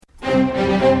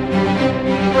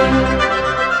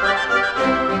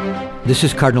This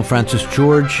is Cardinal Francis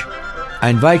George. I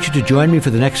invite you to join me for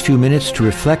the next few minutes to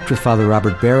reflect with Father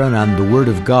Robert Barron on the Word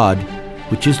of God,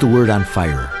 which is the Word on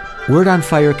Fire. Word on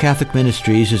Fire Catholic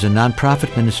Ministries is a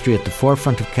non-profit ministry at the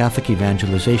forefront of Catholic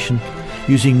evangelization,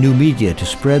 using new media to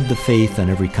spread the faith on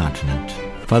every continent.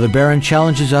 Father Barron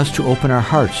challenges us to open our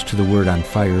hearts to the Word on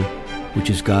Fire, which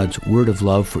is God's word of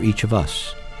love for each of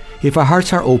us. If our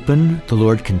hearts are open, the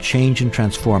Lord can change and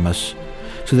transform us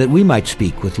so that we might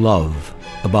speak with love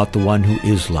about the one who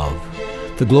is love.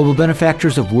 The global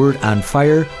benefactors of Word on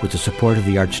Fire, with the support of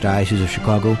the Archdiocese of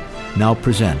Chicago, now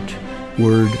present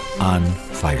Word on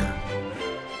Fire.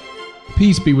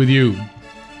 Peace be with you.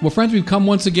 Well, friends, we've come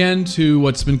once again to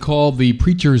what's been called the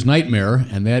preacher's nightmare,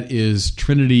 and that is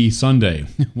Trinity Sunday.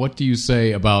 What do you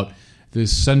say about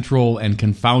this central and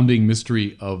confounding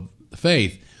mystery of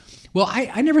faith? Well,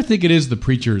 I never think it is the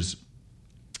preacher's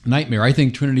nightmare. I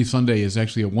think Trinity Sunday is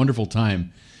actually a wonderful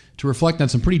time to reflect on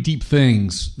some pretty deep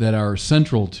things that are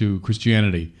central to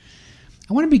Christianity.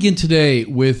 I want to begin today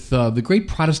with the great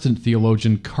Protestant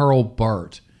theologian Karl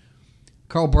Barth.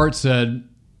 Karl Barth said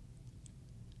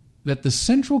that the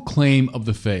central claim of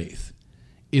the faith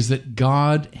is that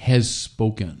God has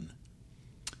spoken.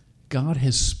 God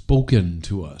has spoken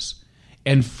to us.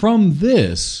 And from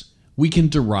this, we can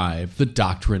derive the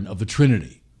doctrine of the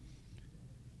Trinity.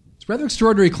 It's a rather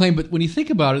extraordinary claim, but when you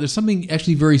think about it, there's something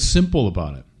actually very simple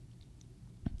about it.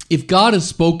 If God has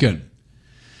spoken,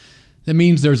 that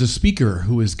means there's a speaker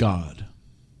who is God.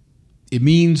 It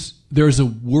means there's a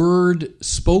word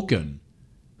spoken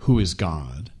who is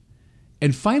God.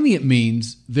 And finally, it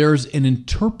means there's an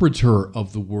interpreter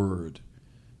of the word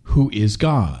who is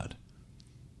God.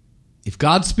 If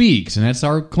God speaks, and that's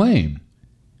our claim,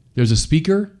 there's a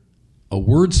speaker, a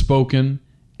word spoken,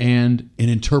 and an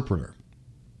interpreter.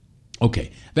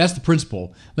 Okay, that's the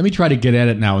principle. Let me try to get at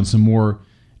it now in some more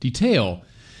detail.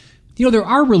 You know, there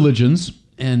are religions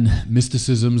and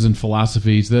mysticisms and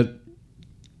philosophies that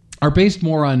are based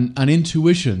more on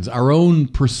intuitions, our own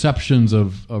perceptions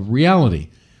of reality.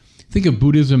 Think of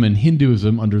Buddhism and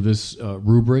Hinduism under this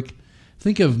rubric.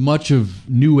 Think of much of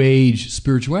New Age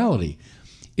spirituality.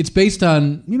 It's based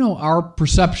on, our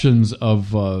perceptions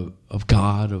of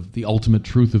God, of the ultimate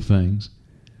truth of things.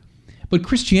 But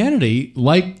Christianity,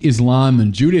 like Islam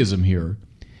and Judaism here,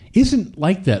 isn't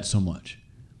like that so much.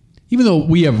 Even though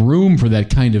we have room for that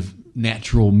kind of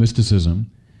natural mysticism,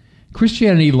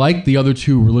 Christianity, like the other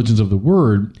two religions of the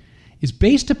Word, is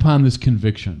based upon this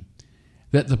conviction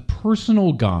that the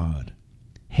personal God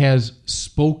has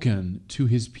spoken to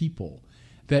his people,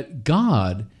 that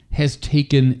God has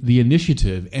taken the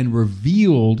initiative and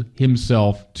revealed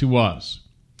himself to us.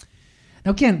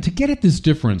 Now again, to get at this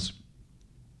difference,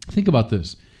 think about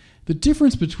this. The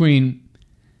difference between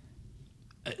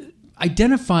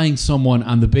identifying someone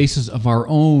on the basis of our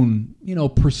own,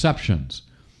 perceptions.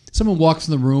 Someone walks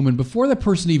in the room, and before that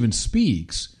person even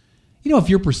speaks, if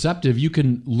you're perceptive, you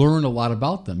can learn a lot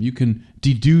about them. You can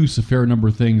deduce a fair number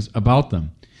of things about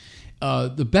them.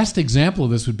 The best example of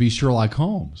this would be Sherlock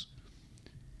Holmes.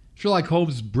 Sherlock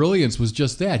Holmes' brilliance was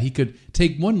just that. He could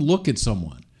take one look at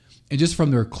someone, and just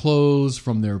from their clothes,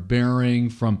 from their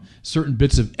bearing, from certain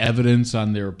bits of evidence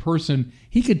on their person,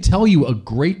 he could tell you a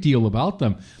great deal about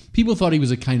them. People thought he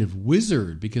was a kind of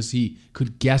wizard because he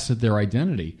could guess at their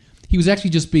identity. He was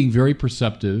actually just being very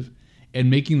perceptive and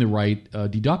making the right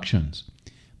deductions.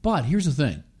 But here's the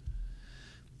thing.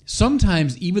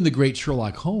 Sometimes even the great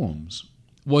Sherlock Holmes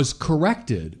was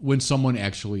corrected when someone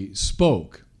actually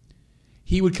spoke.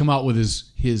 He would come out with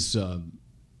his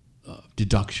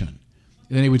deduction.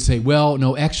 And then he would say, well,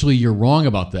 no, actually you're wrong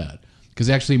about that, because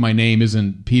actually my name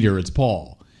isn't Peter, it's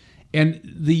Paul. And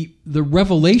the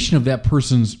revelation of that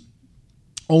person's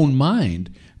own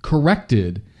mind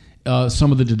corrected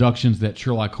some of the deductions that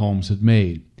Sherlock Holmes had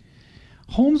made.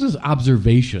 Holmes's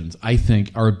observations, I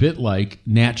think, are a bit like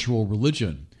natural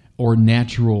religion or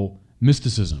natural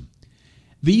mysticism.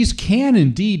 These can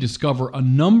indeed discover a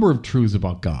number of truths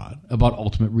about God, about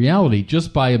ultimate reality,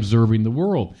 just by observing the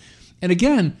world. And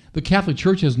again, the Catholic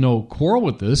Church has no quarrel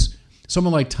with this.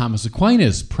 Someone like Thomas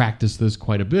Aquinas practiced this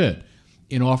quite a bit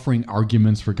in offering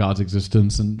arguments for God's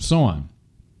existence and so on.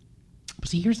 But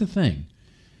see, here's the thing.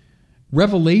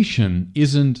 Revelation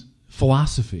isn't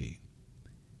philosophy.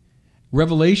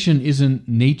 Revelation isn't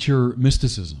nature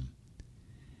mysticism.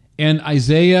 And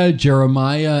Isaiah,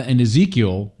 Jeremiah, and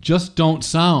Ezekiel just don't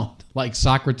sound like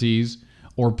Socrates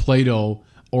or Plato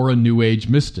or a New Age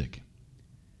mystic.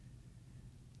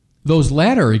 Those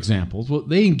latter examples, well,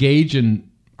 they engage in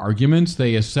arguments,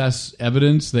 they assess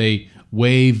evidence, they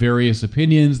weigh various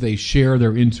opinions, they share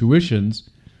their intuitions.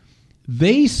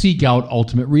 They seek out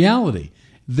ultimate reality.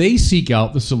 They seek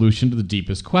out the solution to the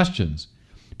deepest questions,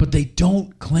 but they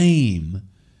don't claim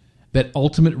that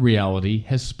ultimate reality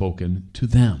has spoken to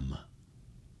them.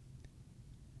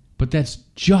 But that's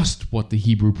just what the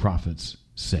Hebrew prophets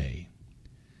say.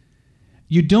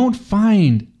 You don't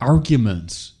find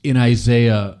arguments in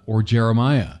Isaiah or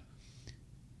Jeremiah.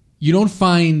 You don't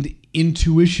find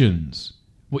intuitions.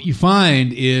 What you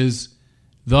find is,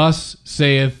 thus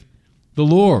saith the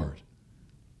Lord.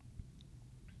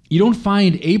 You don't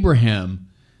find Abraham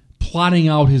plotting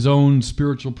out his own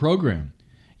spiritual program.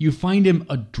 You find him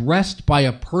addressed by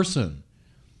a person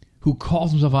who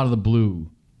calls himself out of the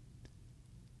blue.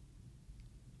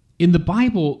 In the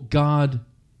Bible, God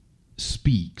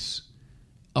speaks.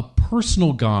 A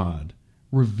personal God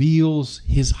reveals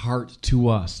his heart to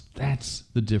us. That's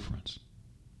the difference.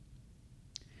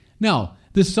 Now,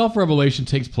 this self-revelation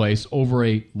takes place over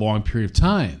a long period of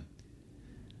time.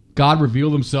 God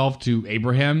revealed himself to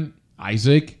Abraham,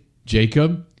 Isaac,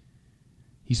 Jacob.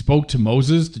 He spoke to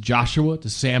Moses, to Joshua, to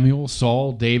Samuel,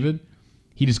 Saul, David.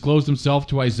 He disclosed himself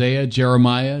to Isaiah,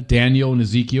 Jeremiah, Daniel, and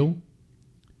Ezekiel.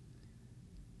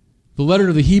 The letter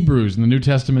to the Hebrews in the New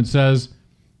Testament says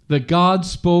that God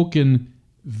spoke in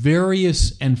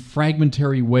various and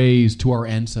fragmentary ways to our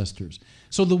ancestors.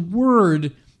 So the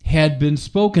word had been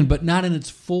spoken, but not in its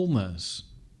fullness.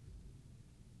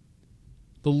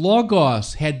 The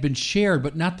Logos had been shared,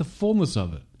 but not the fullness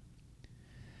of it.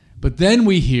 But then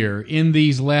we hear, in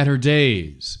these latter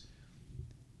days,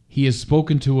 he has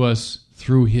spoken to us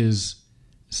through his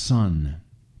Son.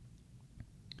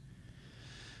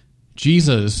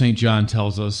 Jesus, St. John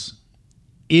tells us,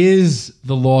 is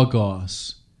the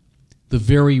Logos, the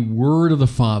very Word of the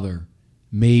Father,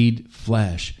 made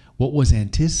flesh. What was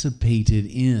anticipated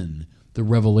in the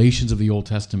revelations of the Old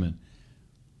Testament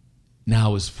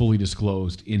now is fully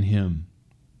disclosed in him.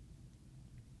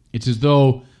 It's as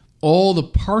though all the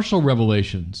partial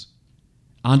revelations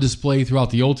on display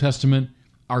throughout the Old Testament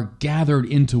are gathered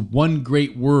into one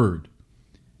great word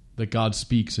that God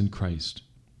speaks in Christ.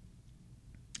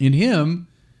 In him,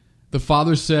 the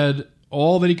Father said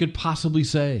all that he could possibly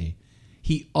say.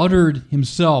 He uttered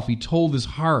himself. He told his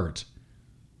heart.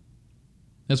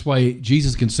 That's why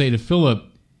Jesus can say to Philip,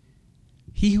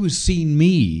 he who has seen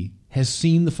me has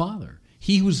seen the Father.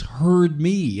 He who has heard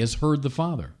me has heard the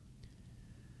Father.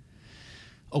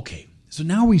 Okay, so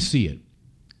now we see it.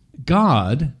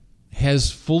 God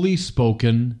has fully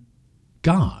spoken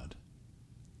God.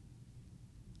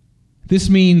 This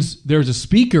means there's a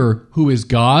speaker who is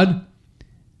God,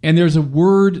 and there's a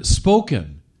word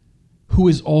spoken who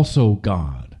is also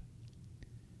God.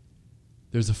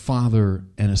 There's a Father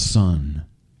and a Son,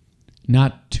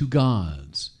 not two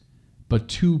gods, but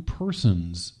two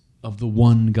persons of the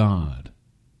one God.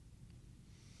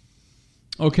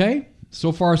 Okay,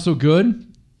 so far so good.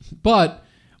 But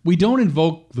we don't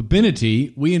invoke the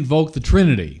Binity, we invoke the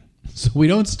Trinity. So we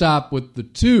don't stop with the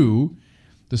two,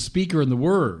 the speaker and the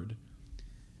word.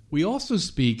 We also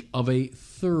speak of a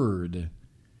third.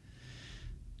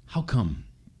 How come?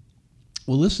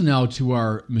 Well, listen now to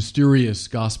our mysterious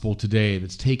gospel today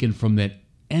that's taken from that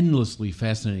endlessly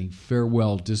fascinating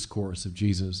farewell discourse of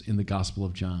Jesus in the Gospel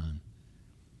of John.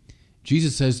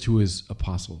 Jesus says to his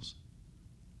apostles,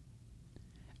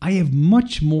 I have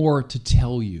much more to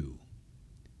tell you,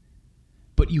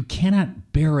 but you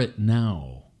cannot bear it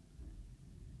now.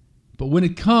 But when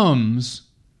it comes,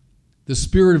 the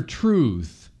Spirit of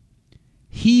truth,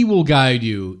 he will guide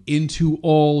you into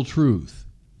all truth.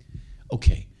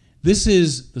 Okay, this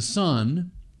is the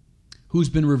Son who's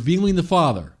been revealing the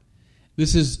Father.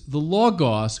 This is the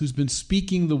Logos who's been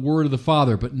speaking the word of the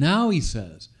Father. But now he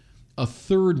says, a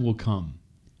third will come.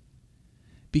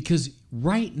 Because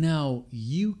right now,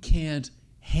 you can't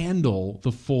handle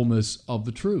the fullness of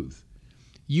the truth.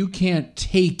 You can't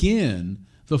take in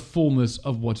the fullness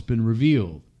of what's been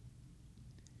revealed.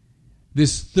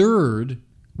 This third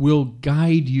will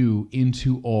guide you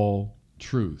into all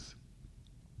truth.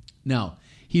 Now,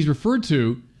 he's referred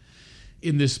to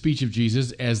in this speech of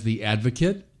Jesus as the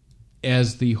Advocate,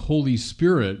 as the Holy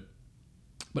Spirit.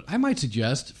 But I might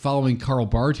suggest, following Karl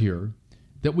Barth here,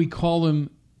 that we call him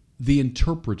the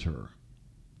Interpreter.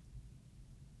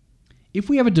 If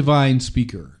we have a divine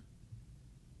speaker,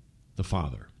 the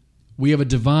Father, we have a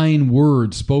divine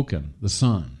word spoken, the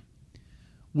Son,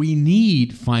 we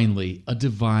need, finally, a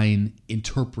divine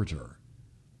interpreter.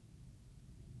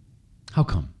 How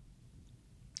come?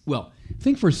 Well,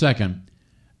 think for a second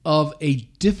of a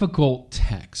difficult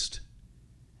text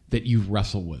that you've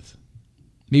wrestled with.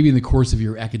 Maybe in the course of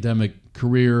your academic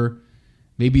career,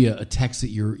 maybe a text that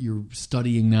you're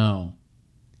studying now.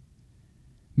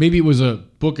 Maybe it was a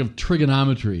book of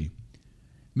trigonometry.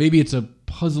 Maybe it's a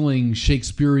puzzling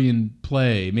Shakespearean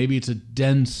play. Maybe it's a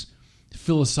dense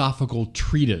philosophical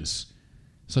treatise,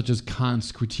 such as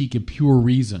Kant's Critique of Pure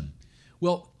Reason.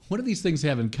 Well, what do these things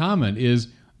have in common is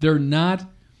they're not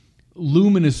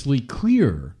luminously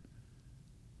clear.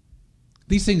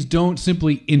 These things don't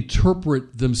simply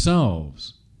interpret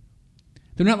themselves.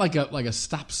 They're not like a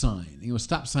stop sign. A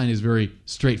stop sign is very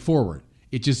straightforward.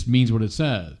 It just means what it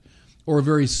says. Or a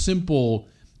very simple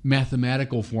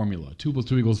mathematical formula, 2 +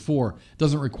 2 = 4,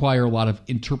 doesn't require a lot of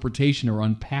interpretation or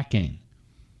unpacking.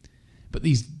 But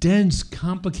these dense,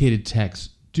 complicated texts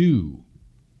do.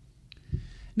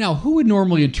 Now, who would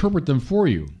normally interpret them for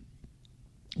you?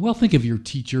 Well, think of your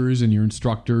teachers and your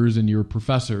instructors and your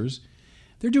professors.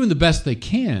 They're doing the best they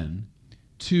can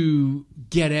to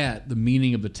get at the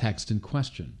meaning of the text in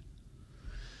question.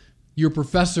 Your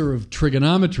professor of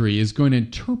trigonometry is going to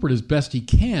interpret as best he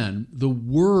can the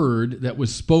word that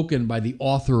was spoken by the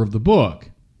author of the book.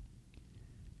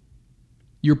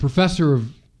 Your professor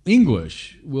of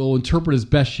English will interpret as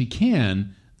best she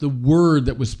can the word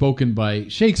that was spoken by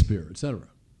Shakespeare, etc.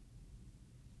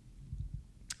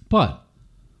 But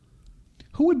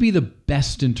who would be the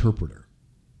best interpreter?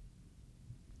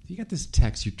 You got this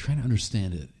text, you're trying to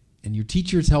understand it, and your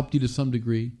teacher has helped you to some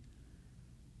degree.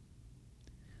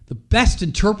 The best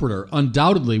interpreter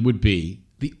undoubtedly would be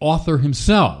the author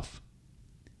himself,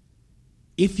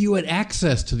 if you had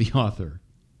access to the author.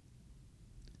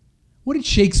 What did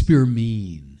Shakespeare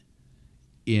mean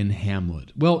in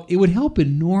Hamlet? Well, it would help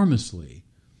enormously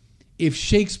if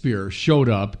Shakespeare showed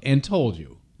up and told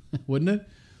you, wouldn't it?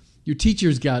 Your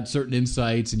teacher's got certain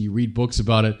insights and you read books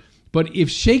about it, but if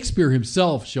Shakespeare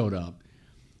himself showed up,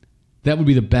 that would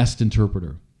be the best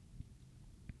interpreter.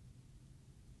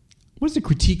 What does the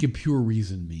Critique of Pure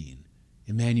Reason mean?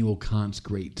 Immanuel Kant's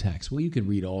great text. Well, you can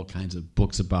read all kinds of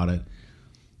books about it.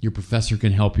 Your professor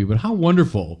can help you, but how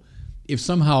wonderful if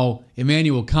somehow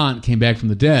Immanuel Kant came back from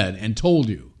the dead and told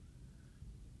you.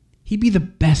 He'd be the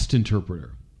best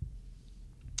interpreter.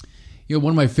 One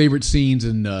of my favorite scenes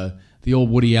in the old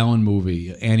Woody Allen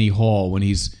movie, Annie Hall, when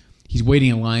he's waiting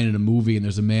in line in a movie and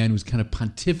there's a man who's kind of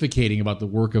pontificating about the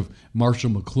work of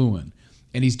Marshall McLuhan.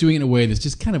 And he's doing it in a way that's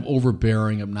just kind of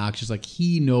overbearing, obnoxious, like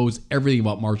he knows everything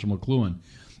about Marshall McLuhan.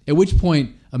 At which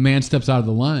point, a man steps out of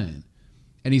the line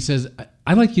and he says,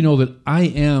 I'd like you to know that I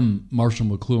am Marshall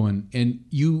McLuhan and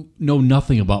you know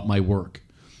nothing about my work.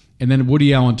 And then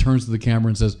Woody Allen turns to the camera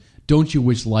and says, don't you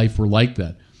wish life were like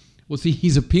that? Well, see,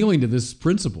 he's appealing to this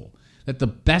principle that the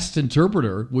best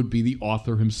interpreter would be the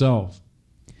author himself.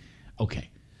 Okay.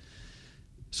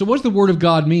 So what does the Word of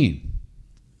God mean?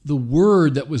 The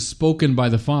word that was spoken by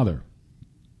the Father.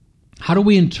 How do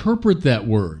we interpret that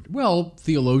word? Well,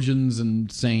 theologians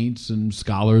and saints and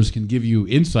scholars can give you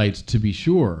insights, to be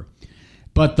sure.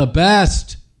 But the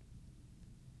best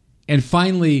and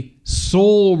finally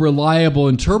sole reliable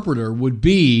interpreter would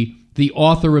be the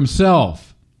author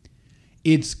himself.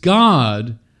 It's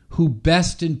God who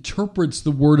best interprets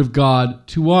the Word of God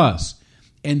to us.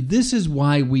 And this is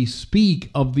why we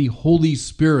speak of the Holy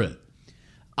Spirit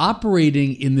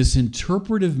operating in this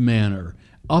interpretive manner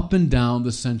up and down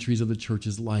the centuries of the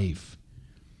church's life.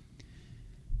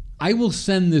 I will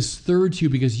send this third to you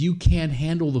because you can't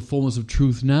handle the fullness of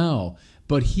truth now,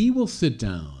 but he will sit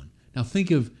down. Now think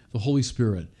of the Holy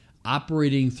Spirit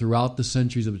operating throughout the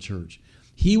centuries of the church.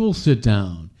 He will sit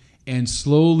down and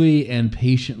slowly and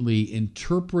patiently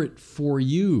interpret for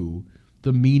you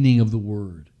the meaning of the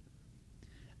word.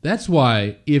 That's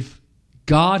why if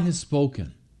God has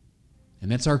spoken, and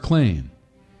that's our claim,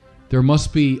 there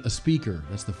must be a speaker,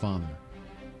 that's the Father.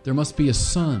 There must be a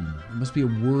Son, there must be a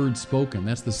word spoken,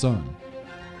 that's the Son.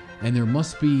 And there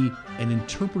must be an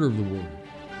interpreter of the word.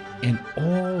 And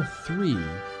all three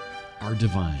are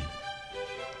divine.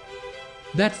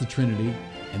 That's the Trinity,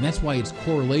 and that's why it's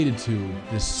correlated to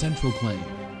this central claim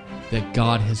that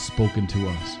God has spoken to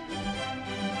us.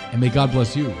 And may God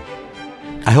bless you.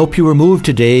 I hope you were moved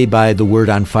today by the Word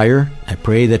on Fire. I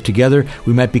pray that together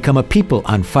we might become a people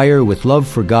on fire with love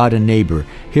for God and neighbor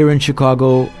here in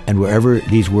Chicago and wherever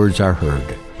these words are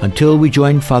heard. Until we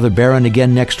join Father Barron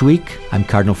again next week, I'm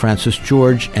Cardinal Francis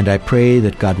George, and I pray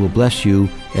that God will bless you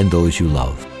and those you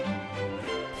love.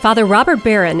 Father Robert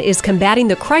Barron is combating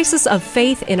the crisis of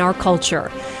faith in our culture.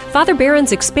 Father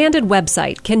Barron's expanded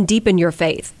website can deepen your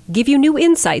faith, give you new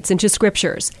insights into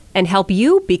scriptures, and help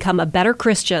you become a better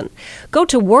Christian. Go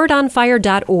to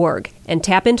wordonfire.org and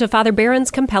tap into Father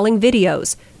Barron's compelling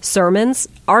videos, sermons,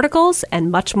 articles,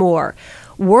 and much more.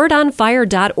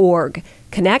 Wordonfire.org.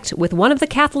 Connect with one of the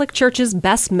Catholic Church's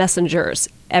best messengers,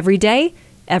 every day,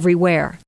 everywhere.